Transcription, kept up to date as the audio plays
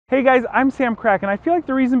Hey guys, I'm Samcrac, and I feel like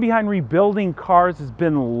the reason behind rebuilding cars has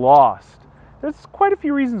been lost. There's quite a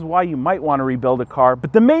few reasons why you might want to rebuild a car,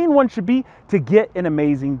 but the main one should be to get an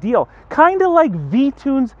amazing deal. Kind of like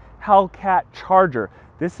V-Tune's Hellcat Charger.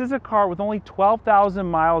 This is a car with only 12,000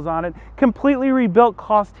 miles on it, completely rebuilt,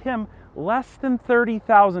 cost him less than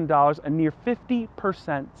 $30,000, a near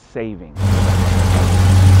 50% savings.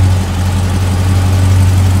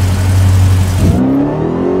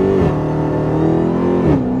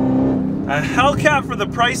 A Hellcat for the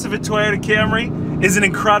price of a Toyota Camry is an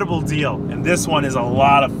incredible deal, and this one is a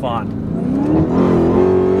lot of fun.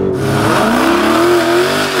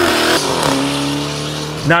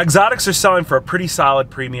 Now, exotics are selling for a pretty solid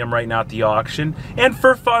premium right now at the auction, and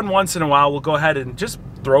for fun, once in a while, we'll go ahead and just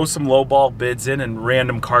throw some lowball bids in and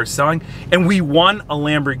random cars selling, and we won a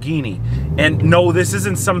Lamborghini. And no, this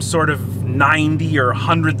isn't some sort of $90,000 or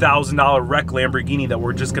 $100,000 wreck Lamborghini that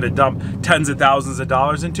we're just gonna dump tens of thousands of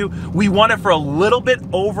dollars into. We won it for a little bit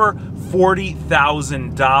over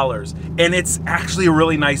 $40,000, and it's actually a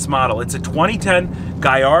really nice model. It's a 2010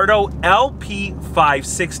 Gallardo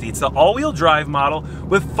LP560. It's the all-wheel drive model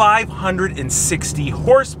with 560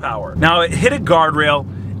 horsepower. Now, it hit a guardrail,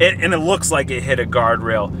 and it looks like it hit a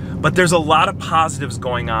guardrail, but there's a lot of positives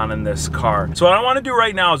going on in this car. So what I want to do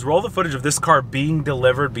right now is roll the footage of this car being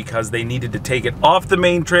delivered, because they needed to take it off the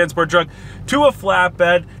main transport truck to a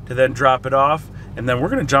flatbed to then drop it off, and then we're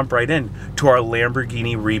going to jump right in to our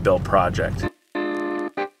Lamborghini rebuild project.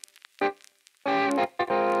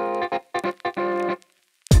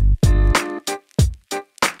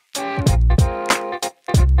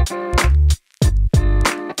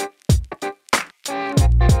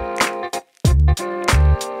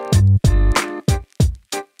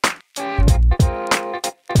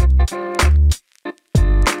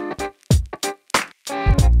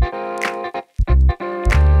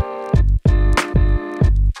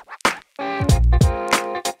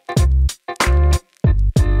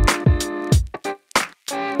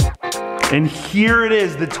 And here it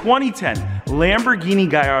is, the 2010 Lamborghini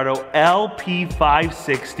Gallardo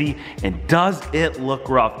LP560, and does it look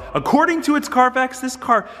rough? According to its Carfax, this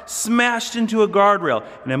car smashed into a guardrail,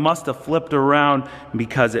 and it must have flipped around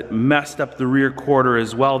because it messed up the rear quarter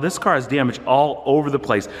as well. This car has damage all over the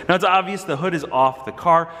place. Now, it's obvious the hood is off the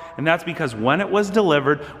car, and that's because when it was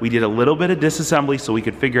delivered, we did a little bit of disassembly so we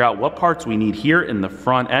could figure out what parts we need here in the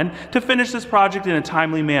front end to finish this project in a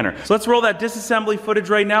timely manner. So let's roll that disassembly footage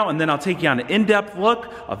right now, and then I'll take you on an in-depth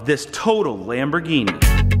look of this total Lamborghini.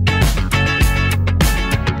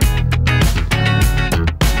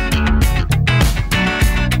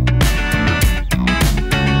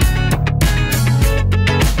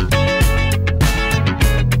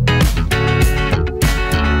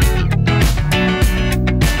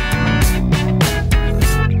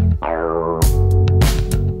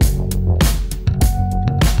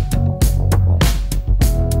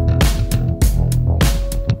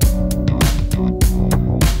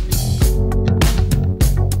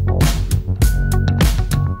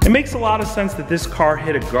 It makes a lot of sense that this car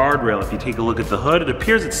hit a guardrail. If you take a look at the hood, it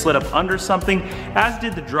appears it slid up under something, as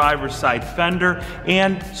did the driver's side fender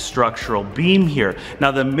and structural beam here.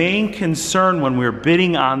 Now, the main concern when we were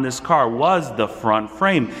bidding on this car was the front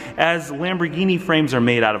frame, as Lamborghini frames are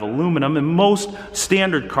made out of aluminum, and most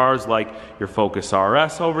standard cars like your Focus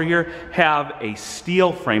RS over here have a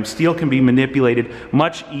steel frame. Steel can be manipulated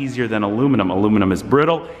much easier than aluminum. Aluminum is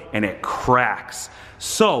brittle and it cracks.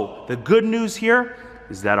 So the good news here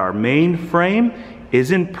is that our main frame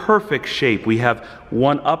is in perfect shape. We have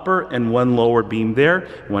one upper and one lower beam there,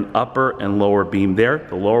 one upper and lower beam there.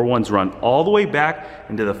 The lower ones run all the way back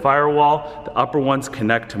into the firewall. The upper ones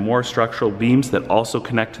connect to more structural beams that also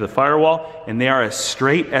connect to the firewall, and they are as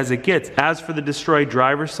straight as it gets. As for the destroyed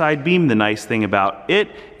driver's side beam, the nice thing about it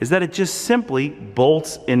is that it just simply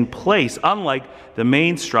bolts in place, unlike the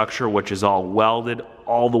main structure, which is all welded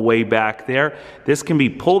all the way back there. This can be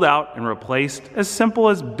pulled out and replaced as simple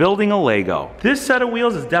as building a Lego. This set of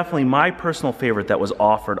wheels is definitely my personal favorite that was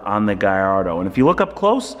offered on the Gallardo, and if you look up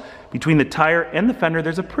close, between the tire and the fender,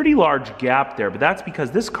 there's a pretty large gap there, but that's because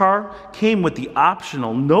this car came with the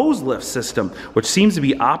optional nose lift system, which seems to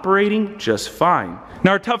be operating just fine.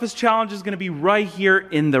 Now, our toughest challenge is going to be right here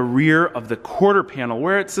in the rear of the quarter panel,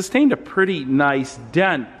 where it sustained a pretty nice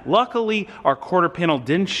dent. Luckily, our quarter panel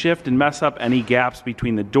didn't shift and mess up any gaps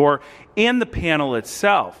between the door and the panel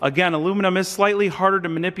itself. Again, aluminum is slightly harder to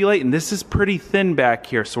manipulate, and this is pretty thin back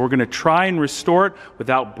here, so we're going to try and restore it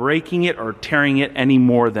without breaking it or tearing it any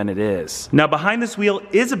more than it is. Now, behind this wheel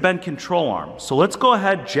is a bent control arm, so let's go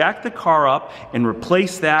ahead, jack the car up, and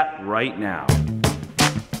replace that right now.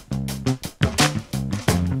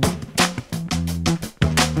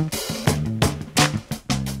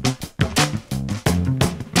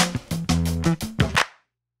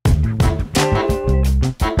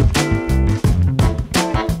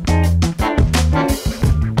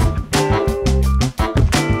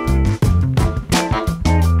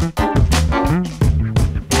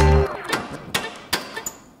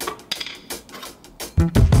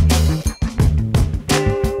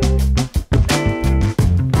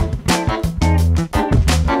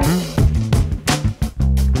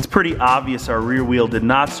 pretty obvious our rear wheel did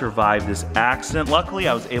not survive this accident. Luckily,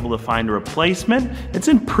 I was able to find a replacement. It's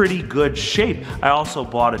in pretty good shape. I also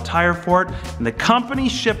bought a tire for it, and the company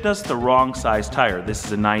shipped us the wrong size tire. This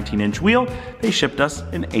is a 19-inch wheel. They shipped us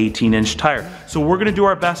an 18-inch tire. So we're gonna do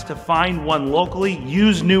our best to find one locally,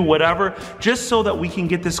 used, new, whatever, just so that we can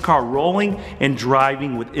get this car rolling and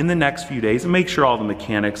driving within the next few days and make sure all the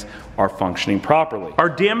mechanics are functioning properly. Our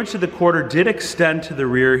damage to the quarter did extend to the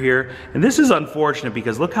rear here, and this is unfortunate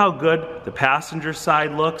because look how good the passenger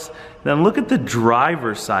side looks. Then look at the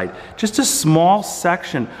driver's side. Just a small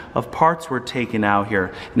section of parts were taken out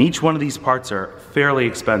here, and each one of these parts are fairly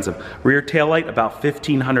expensive. Rear taillight, about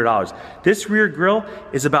 $1,500. This rear grille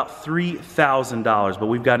is about $3,000, but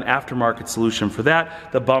we've got an aftermarket solution for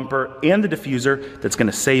that, the bumper and the diffuser, that's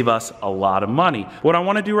gonna save us a lot of money. What I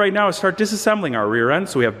wanna do right now is start disassembling our rear end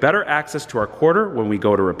so we have better access to our quarter when we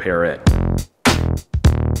go to repair it.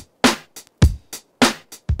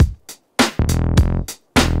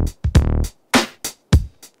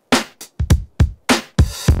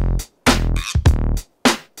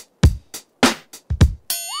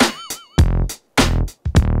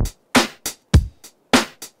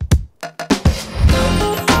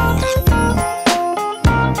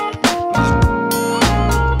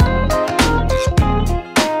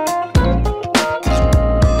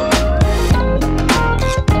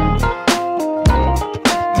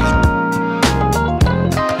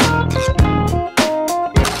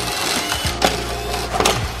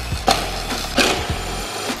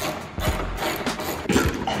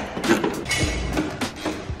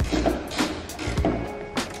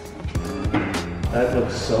 That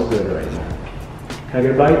looks so good right now. Can I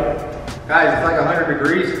get a bite? Guys, it's like 100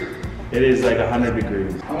 degrees. It is like 100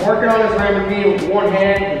 degrees. I'm working on this Lamborghini with one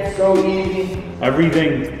hand. It's so easy.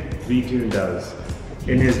 Everything V-Tune does.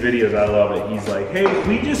 In his videos, I love it. He's like, hey,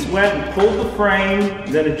 we just went and pulled the frame,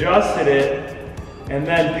 then adjusted it, and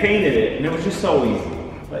then painted it, and it was just so easy.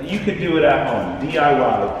 But you could do it at home,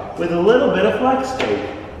 DIY, with a little bit of flex tape.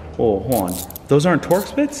 Oh, hold on. Those aren't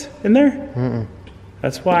Torx bits in there? Mm-mm.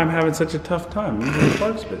 That's why I'm having such a tough time.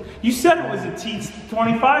 You said it was a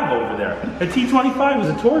T25 over there. A T25 was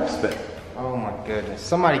a Torx bit. Oh my goodness.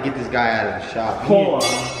 Somebody get this guy out of the shop. Hold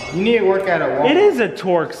on. You need to work at a Walmart. It is a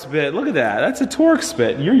Torx bit. Look at that. That's a Torx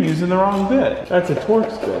bit. You're using the wrong bit. That's a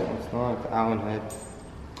Torx bit. It's not the Allen head.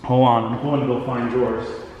 Hold on. I'm going to go find yours.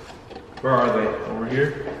 Where are they? Over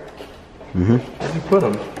here? Mm-hmm. Where'd you put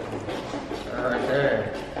them? They're right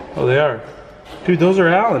there. Oh, they are. Dude, those are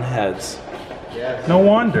Allen heads. Yes. No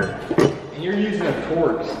wonder. And you're using a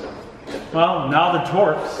Torx. Well, now the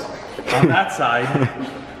Torx on that side.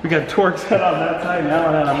 We got Torx head on that side,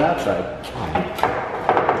 now head on that side.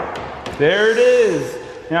 There it is.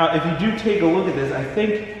 Now, if you do take a look at this, I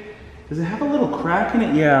think, does it have a little crack in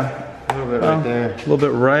it? Yeah. A little bit right there. A little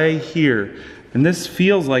bit right here. And this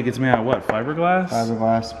feels like it's made out of what, fiberglass?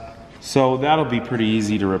 Fiberglass. So that'll be pretty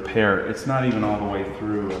easy to repair. It's not even all the way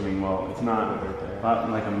through. I mean, well, it's not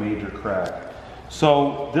like a major crack.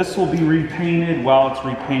 So this will be repainted. While it's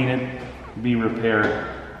repainted, be repaired.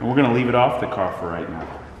 And we're gonna leave it off the car for right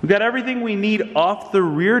now. We've got everything we need off the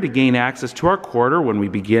rear to gain access to our quarter when we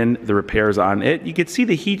begin the repairs on it. You can see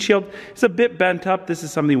the heat shield is a bit bent up. This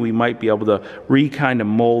is something we might be able to kind of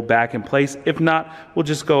mold back in place. If not, we'll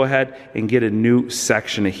just go ahead and get a new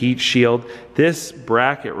section of heat shield. This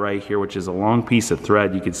bracket right here, which is a long piece of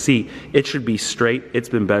thread, you can see it should be straight. It's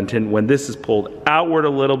been bent in. When this is pulled outward a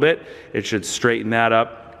little bit, it should straighten that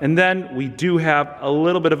up. And then we do have a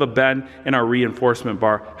little bit of a bend in our reinforcement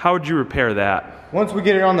bar. How would you repair that? Once we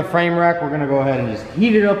get it on the frame rack, we're gonna go ahead and just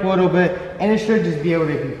heat it up a little bit, and it should just be able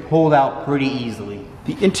to be pulled out pretty easily.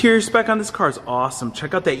 The interior spec on this car is awesome.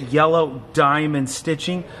 Check out that yellow diamond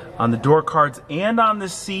stitching on the door cards and on the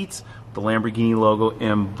seats. The Lamborghini logo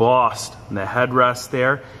embossed in the headrest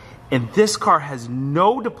there. And this car has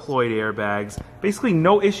no deployed airbags, basically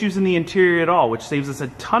no issues in the interior at all, which saves us a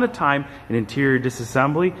ton of time in interior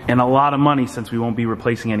disassembly and a lot of money since we won't be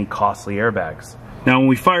replacing any costly airbags. Now when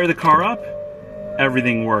we fire the car up,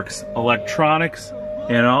 everything works, electronics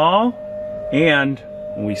and all, and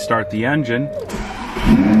when we start the engine,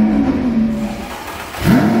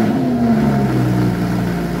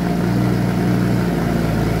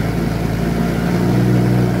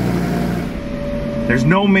 there's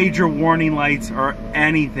no major warning lights or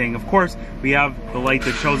anything. Of course, we have the light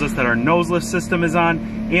that shows us that our nose lift system is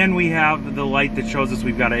on, And we have the light that shows us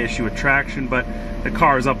we've got to issue a traction, but the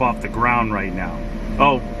car is up off the ground right now.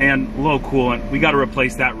 Oh, and low coolant, we got to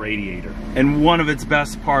replace that radiator. And one of its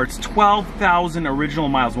best parts, 12,000 original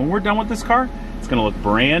miles. When we're done with this car, it's gonna look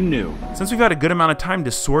brand new. Since we've had a good amount of time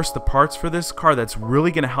to source the parts for this car, that's really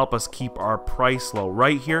gonna help us keep our price low.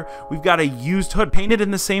 Right here, we've got a used hood painted in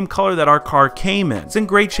the same color that our car came in. It's in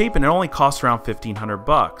great shape and it only costs around 1,500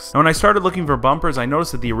 bucks. Now, when I started looking for bumpers, I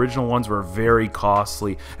noticed that the original ones were very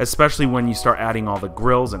costly, especially when you start adding all the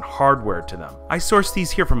grills and hardware to them. I sourced these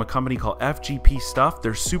here from a company called FGP Stuff.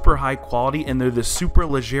 They're super high quality and they're the super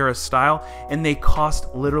Leggera style, and they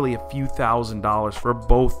cost literally a few $1,000s for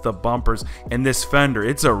both the bumpers and this fender.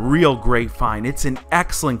 It's a real great find. It's in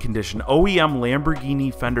excellent condition. OEM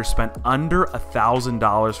Lamborghini fender spent under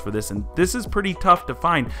 $1,000 for this, and this is pretty tough to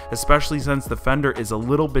find, especially since the fender is a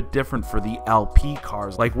little bit different for the LP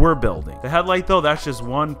cars like we're building. The headlight though, that's just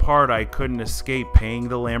one part I couldn't escape paying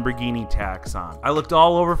the Lamborghini tax on. I looked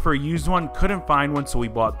all over for a used one, couldn't find one, so we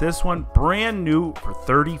bought this one brand new for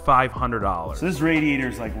 $3,500. So this radiator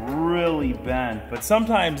is like really bent, but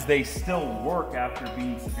sometimes they still work after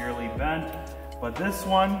being severely bent. But this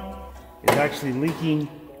one is actually leaking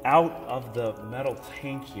out of the metal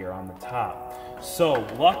tank here on the top. So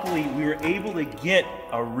luckily we were able to get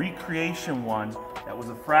a recreation one that was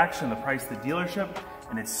a fraction of the price of the dealership,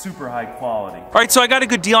 and it's super high quality. All right, so I got a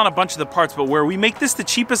good deal on a bunch of the parts, but where we make this the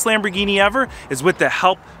cheapest Lamborghini ever is with the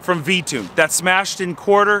help from V-Tune. That smashed in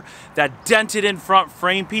quarter, that dented in front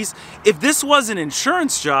frame piece. If this was an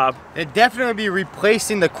insurance job, it'd definitely be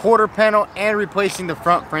replacing the quarter panel and replacing the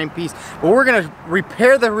front frame piece. But we're gonna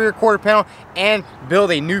repair the rear quarter panel and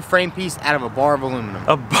build a new frame piece out of a bar of aluminum.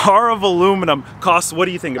 A bar of aluminum costs, what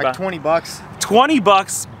do you think about? Like 20 bucks. 20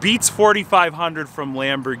 bucks beats 4,500 from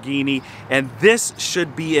Lamborghini, and this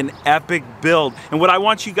should be an epic build. And what I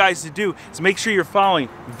want you guys to do is make sure you're following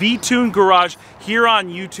V-Tune Garage here on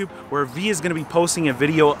YouTube, where V is gonna be posting a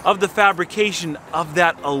video of the fabrication of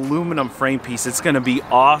that aluminum frame piece. It's gonna be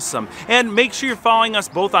awesome. And make sure you're following us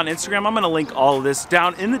both on Instagram. I'm gonna link all of this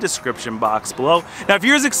down in the description box below. Now, if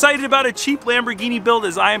you're as excited about a cheap Lamborghini build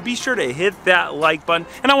as I am, be sure to hit that like button.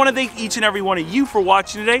 And I wanna thank each and every one of you for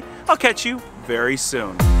watching today. I'll catch you very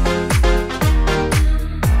soon.